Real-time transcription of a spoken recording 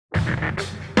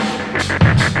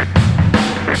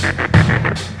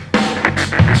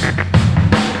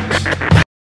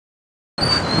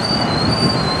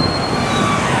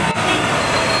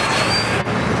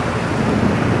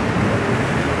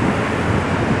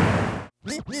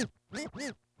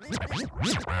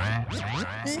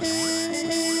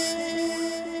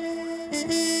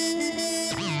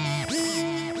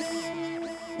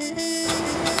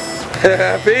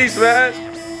Peace, man. You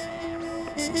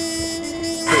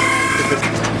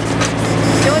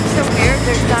know what's so weird?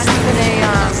 There's not even a,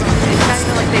 it's not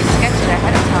even like they sketched it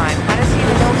ahead of time. How does he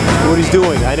even know what he's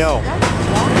doing? I know.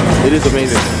 It is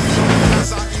amazing.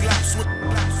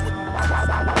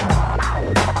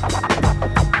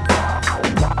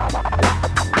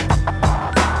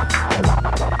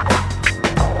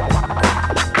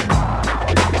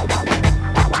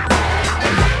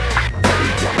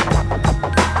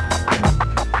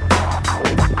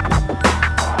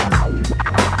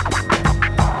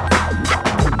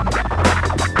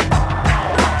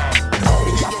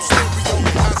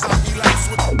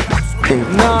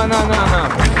 No.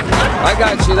 I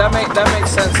got you. That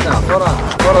makes sense now. Hold on.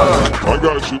 I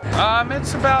got you.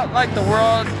 It's about like the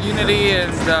world unity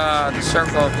and the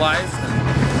circle of life,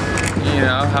 and you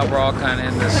know how we're all kind of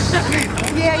in this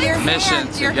mission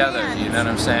together. You know what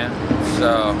I'm saying?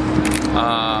 So,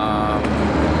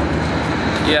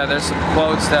 yeah, there's some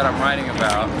quotes that I'm writing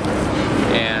about,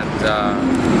 and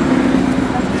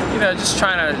you know, just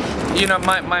trying to, you know,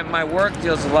 my work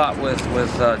deals a lot with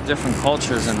different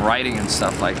cultures and writing and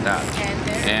stuff like that.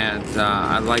 And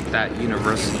I like that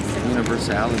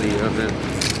universality of it.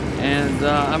 And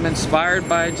I'm inspired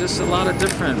by just a lot of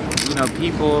different, you know,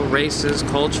 people, races,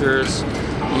 cultures,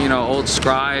 you know, old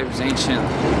scribes, ancient,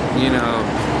 you know,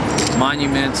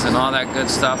 monuments and all that good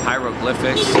stuff,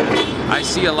 hieroglyphics. And I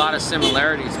see a lot of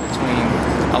similarities between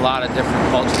a lot of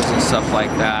different cultures and stuff like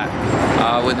that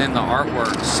within the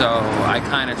artwork. So I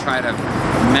kind of try to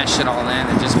mesh it all in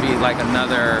and just be like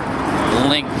another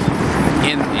link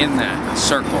in that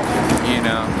circle, you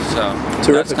know.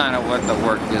 So that's kind of what the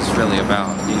work is really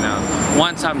about, you know.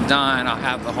 Once I'm done, I'll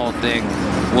have the whole thing,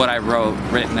 what I wrote,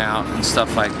 written out and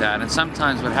stuff like that. And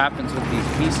sometimes what happens with these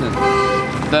pieces,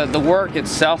 the work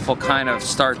itself will kind of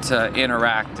start to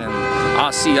interact, and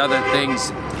I'll see other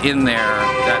things in there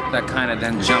that kind of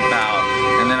then jump out,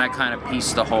 and then I kind of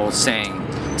piece the whole saying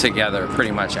together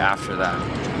pretty much after that.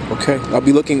 Okay, I'll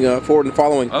be looking forward and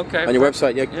following on your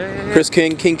website. Yeah. Chris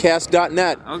King,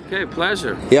 KingCast.net. Okay,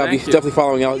 pleasure. Yeah, I'll be definitely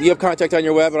following out. You have contact on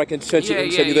your web, and I can send you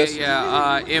this?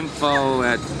 Info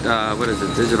at, what is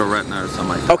it, Digital Retna or something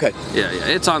like that. Okay. Yeah,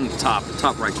 it's on the top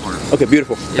right corner. Okay,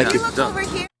 beautiful. Thank you. Look over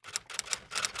here.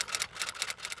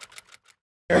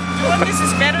 Well, this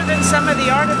is better than some of the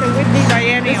art of the Whitney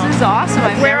Biennial. This is awesome.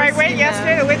 Where I went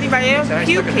yesterday, the Whitney Biennial,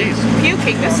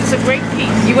 puking. This is a great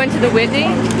piece. You went to the Whitney?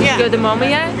 Did you go to the MoMA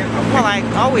yet?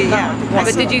 Well, yeah.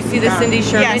 But did you see the Cindy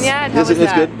Sherman yet? How was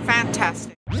that? Good.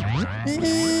 Fantastic.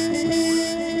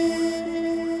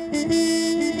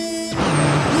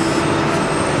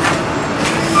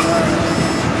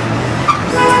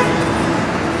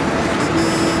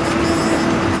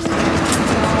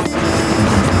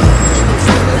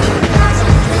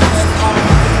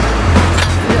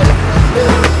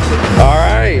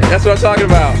 That's what I'm talking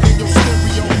about.